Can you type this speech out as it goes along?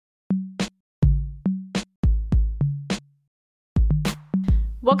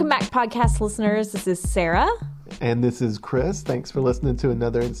Welcome back, podcast listeners. This is Sarah. And this is Chris. Thanks for listening to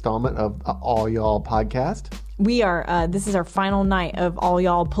another installment of the All Y'all podcast. We are, this is our final night of All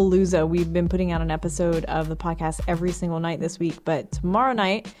Y'all Palooza. We've been putting out an episode of the podcast every single night this week, but tomorrow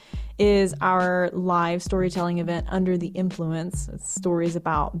night is our live storytelling event, Under the Influence. It's stories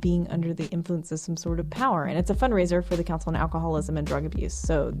about being under the influence of some sort of power. And it's a fundraiser for the Council on Alcoholism and Drug Abuse.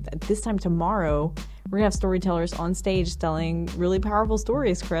 So at this time tomorrow, we're going to have storytellers on stage telling really powerful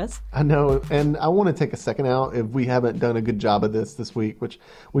stories, Chris. I know. And I want to take a second out if we haven't done a good job of this week, which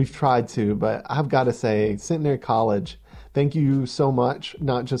we've tried to. But I've got to say, Centenary College, thank you so much,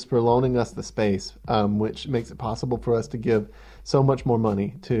 not just for loaning us the space, which makes it possible for us to give so much more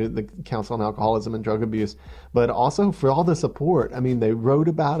money to the Council on Alcoholism and Drug Abuse, but also for all the support. I mean, they wrote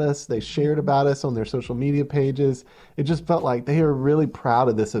about us, they shared about us on their social media pages. It just felt like they are really proud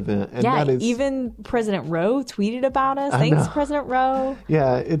of this event. And yeah, that is, even President Rowe tweeted about us. Thanks, President Rowe.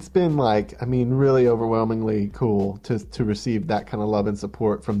 Yeah, it's been really overwhelmingly cool to receive that kind of love and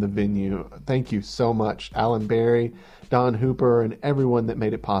support from the venue. Thank you so much, Alan Berry, Don Hooper, and everyone that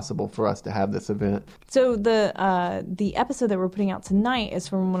made it possible for us to have this event. So the episode that we're putting out tonight is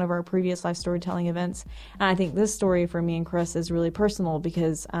from one of our previous live storytelling events. And I think this story for me and Chris is really personal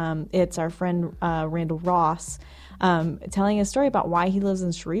because it's our friend Randall Ross telling a story about why he lives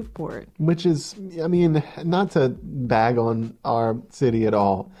in Shreveport. Which is, I mean, not to bag on our city at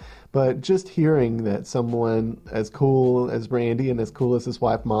all, but just hearing that someone as cool as Randy and as cool as his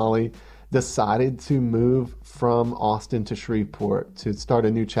wife Molly decided to move from Austin to Shreveport to start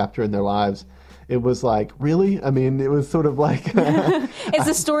a new chapter in their lives. It was like, really? I mean, it was sort of like... It's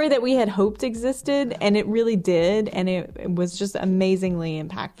a story that we had hoped existed, and it really did, and it was just amazingly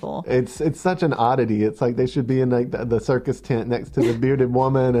impactful. It's such an oddity. It's like they should be in like the circus tent next to the bearded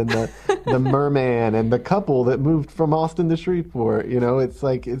woman and the merman and the couple that moved from Austin to Shreveport. You know, it's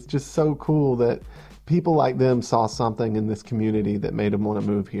like, it's just so cool that people like them saw something in this community that made them want to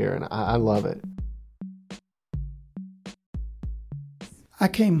move here, and I love it. I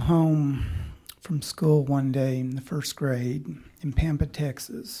came home from school one day in the first grade in Pampa,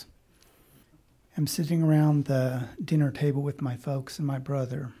 Texas. I'm sitting around the dinner table with my folks and my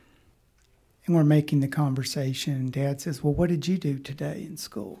brother, and we're making the conversation, and Dad says, "Well, what did you do today in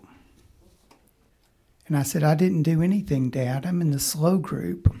school?" And I said, "I didn't do anything, Dad. I'm in the slow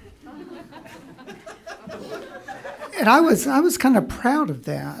group." And I was kind of proud of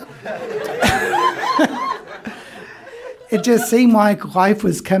that. It just seemed like life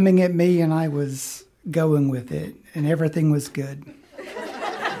was coming at me and I was going with it and everything was good.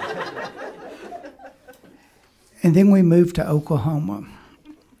 And then we moved to Oklahoma.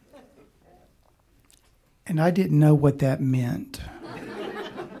 And I didn't know what that meant.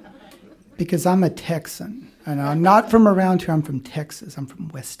 Because I'm a Texan. And I'm not from around here, I'm from Texas. I'm from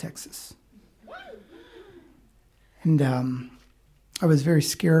West Texas. And I was very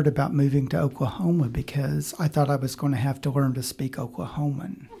scared about moving to Oklahoma because I thought I was going to have to learn to speak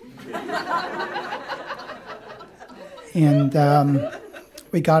Oklahoman. And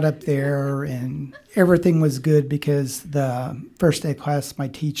we got up there and everything was good because the first day of class, my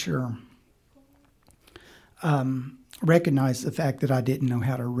teacher recognized the fact that I didn't know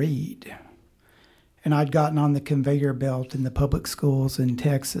how to read. And I'd gotten on the conveyor belt in the public schools in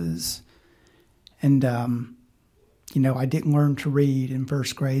Texas. And I didn't learn to read in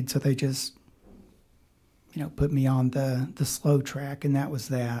first grade, so they just, put me on the slow track, and that was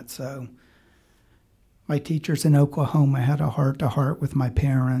that. So my teachers in Oklahoma had a heart-to-heart with my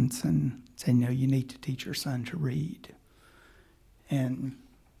parents and said, you need to teach your son to read. And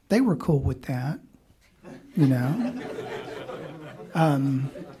they were cool with that,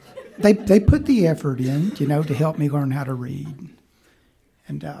 They put the effort in, to help me learn how to read.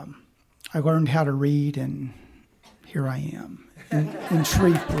 And I learned how to read, and here I am in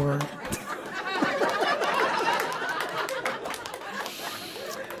Shreveport.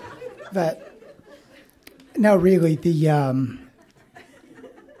 But no, really,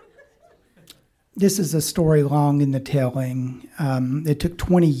 this is a story long in the telling. It took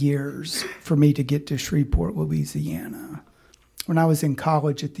 20 years for me to get to Shreveport, Louisiana. When I was in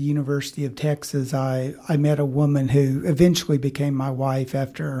college at the University of Texas, I met a woman who eventually became my wife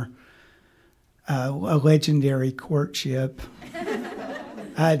after a legendary courtship.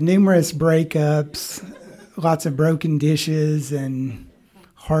 I had numerous breakups, lots of broken dishes, and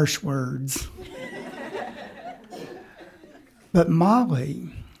harsh words. But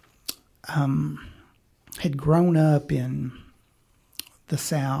Molly had grown up in the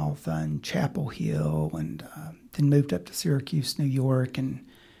South on Chapel Hill and then moved up to Syracuse, New York. And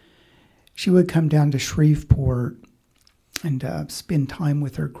she would come down to Shreveport and spend time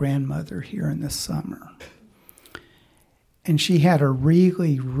with her grandmother here in the summer. And she had a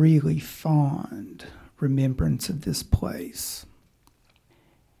really, really fond remembrance of this place.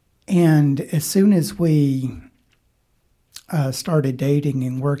 And as soon as we started dating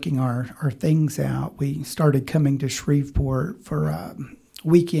and working our things out, we started coming to Shreveport for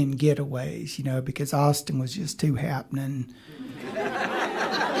weekend getaways, because Austin was just too happening.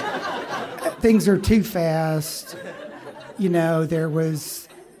 Things are too fast.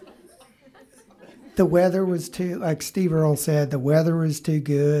 The weather was too, like Steve Earle said, the weather was too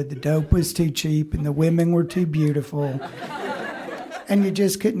good, the dope was too cheap, and the women were too beautiful. And you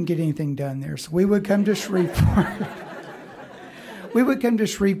just couldn't get anything done there. So we would come to Shreveport. We would come to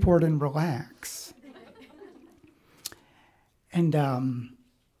Shreveport and relax. And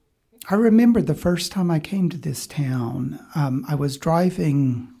I remember the first time I came to this town, I was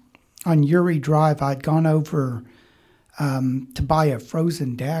driving on Uri Drive. I'd gone over to buy a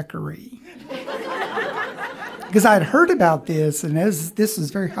frozen daiquiri. Because I'd heard about this, and this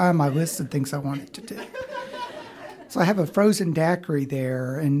is very high on my list of things I wanted to do. So I have a frozen daiquiri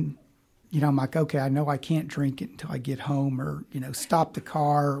there, and, I'm like, okay, I know I can't drink it until I get home or, stop the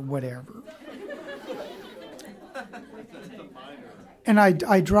car or whatever. And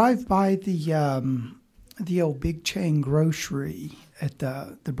I drive by the old big chain grocery at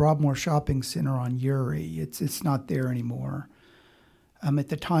the Broadmoor Shopping Center on Uri. It's not there anymore. At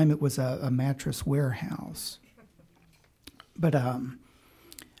the time, it was a mattress warehouse. But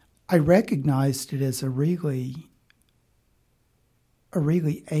I recognized it as a really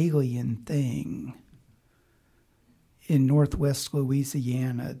alien thing in Northwest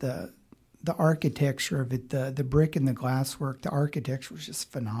Louisiana. The architecture of it, the brick and the glasswork, the architecture was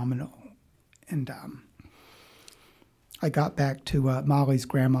just phenomenal. And I got back to Molly's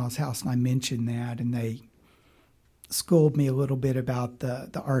grandma's house, and I mentioned that, and they schooled me a little bit about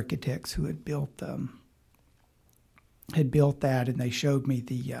the architects who had built them. Had built that, and they showed me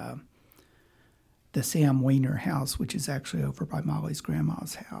the Sam Weiner house, which is actually over by Molly's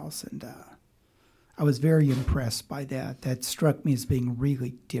grandma's house, and I was very impressed by that. That struck me as being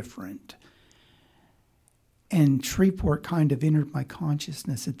really different. And Shreveport kind of entered my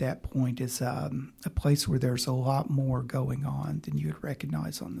consciousness at that point as a place where there's a lot more going on than you would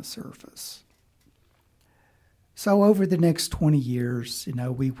recognize on the surface. So over the next 20 years,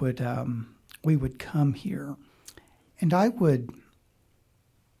 we would come here. And I would,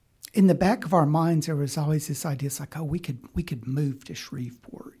 in the back of our minds, there was always this idea. It's like, we could move to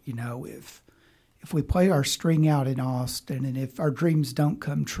Shreveport, if we play our string out in Austin, and if our dreams don't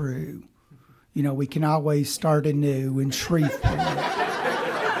come true, we can always start anew in Shreveport.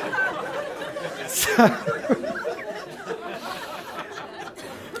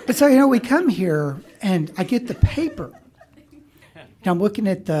 So we come here, and I get the paper. And I'm looking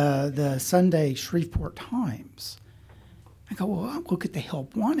at the Sunday Shreveport Times. I go, well, I'll look at the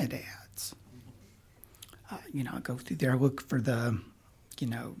help wanted ads. I go through there, look for the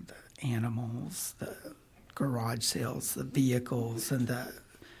animals, the garage sales, the vehicles, and the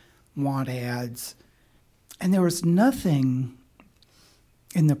want ads. And there was nothing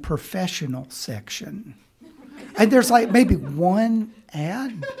in the professional section. And there's like maybe one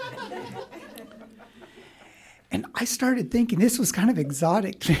ad. And I started thinking this was kind of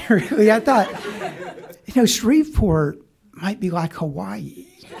exotic to me, really. I thought, Shreveport might be like Hawaii.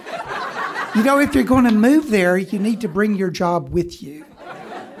 If you're going to move there, you need to bring your job with you,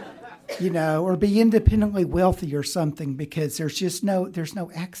 or be independently wealthy or something, because there's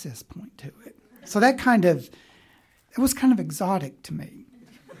no access point to it. So it was kind of exotic to me.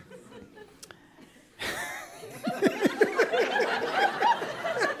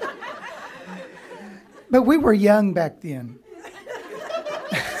 But we were young back then.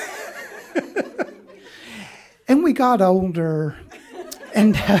 And we got older,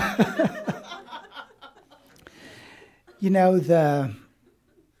 and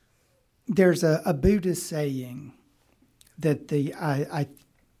there's a Buddhist saying that I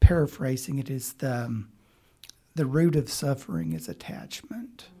paraphrasing it is the root of suffering is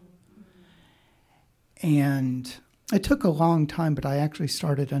attachment. And it took a long time, but I actually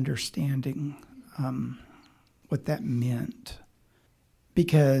started understanding what that meant,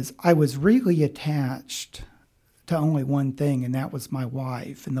 because I was really attached to only one thing, and that was my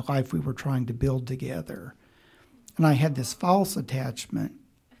wife and the life we were trying to build together. And I had this false attachment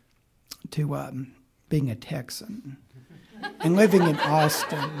to being a Texan and living in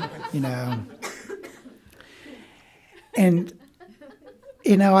Austin, And,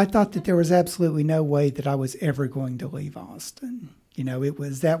 I thought that there was absolutely no way that I was ever going to leave Austin.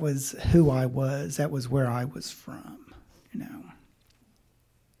 That was who I was. That was where I was from.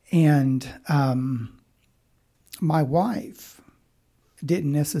 And my wife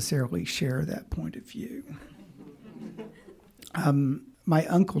didn't necessarily share that point of view. My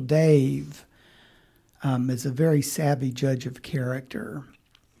Uncle Dave is a very savvy judge of character.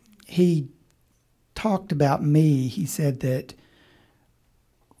 He talked about me. He said that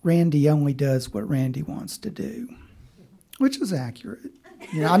Randy only does what Randy wants to do, which is accurate.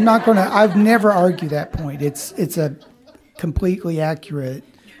 I've never argued that point. It's a completely accurate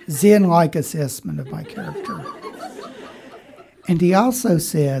Zen-like assessment of my character. And he also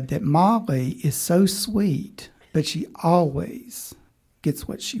said that Molly is so sweet, but she always gets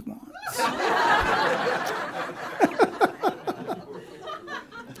what she wants.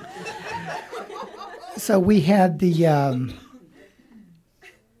 So we had the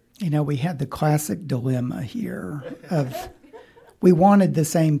classic dilemma here of we wanted the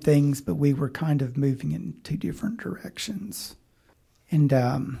same things, but we were kind of moving in two different directions. And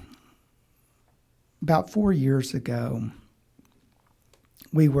about 4 years ago,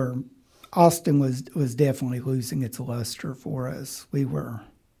 Austin was definitely losing its luster for us. We were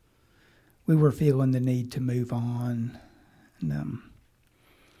feeling the need to move on. And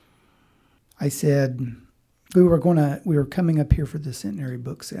I said we were coming up here for the Centenary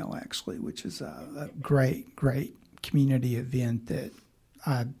Book Sale, actually, which is a great community event that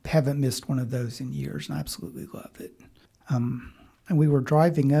I haven't missed one of those in years, and I absolutely love it. And we were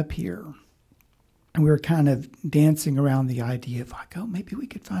driving up here, and we were kind of dancing around the idea of like, oh, maybe we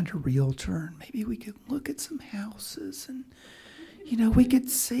could find a realtor, and maybe we could look at some houses, and we could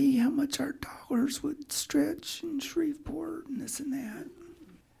see how much our dollars would stretch in Shreveport and this and that.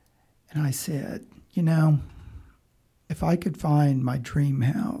 And I said, if I could find my dream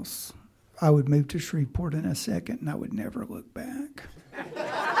house, I would move to Shreveport in a second, and I would never look back.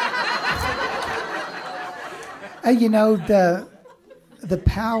 The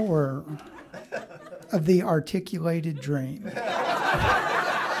power of the articulated dream.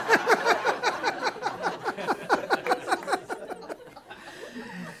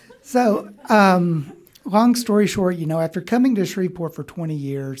 So, long story short, after coming to Shreveport for 20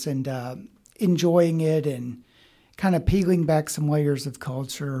 years and enjoying it and kind of peeling back some layers of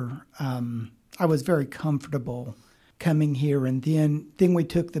culture, I was very comfortable coming here. And then we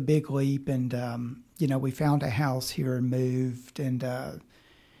took the big leap and, we found a house here and moved. And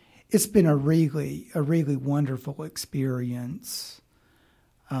it's been a really wonderful experience.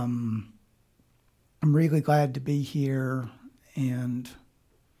 I'm really glad to be here, and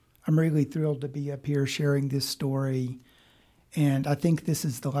I'm really thrilled to be up here sharing this story. And I think this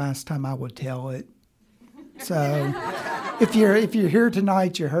is the last time I will tell it. So if you're here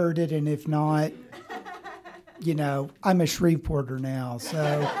tonight, you heard it, and if not, I'm a Shreveporter now,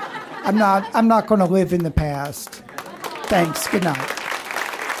 so I'm not going to live in the past. Thanks. Good night.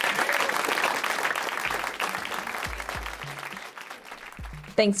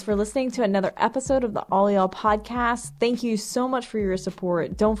 Thanks for listening to another episode of the All Y'all Podcast. Thank you so much for your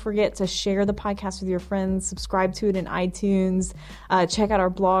support. Don't forget to share the podcast with your friends, subscribe to it in iTunes, check out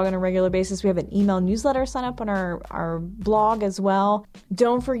our blog on a regular basis. We have an email newsletter sign up on our blog as well.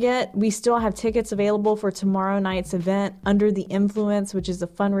 Don't forget, we still have tickets available for tomorrow night's event, Under the Influence, which is a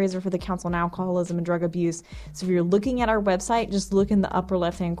fundraiser for the Council on Alcoholism and Drug Abuse. So if you're looking at our website, just look in the upper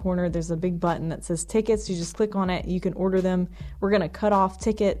left-hand corner. There's a big button that says tickets. You just click on it. You can order them. We're going to cut off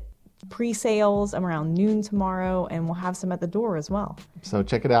ticket pre-sales around noon tomorrow, and we'll have some at the door as well. So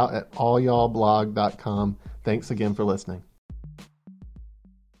check it out at allyallblog.com. Thanks again for listening.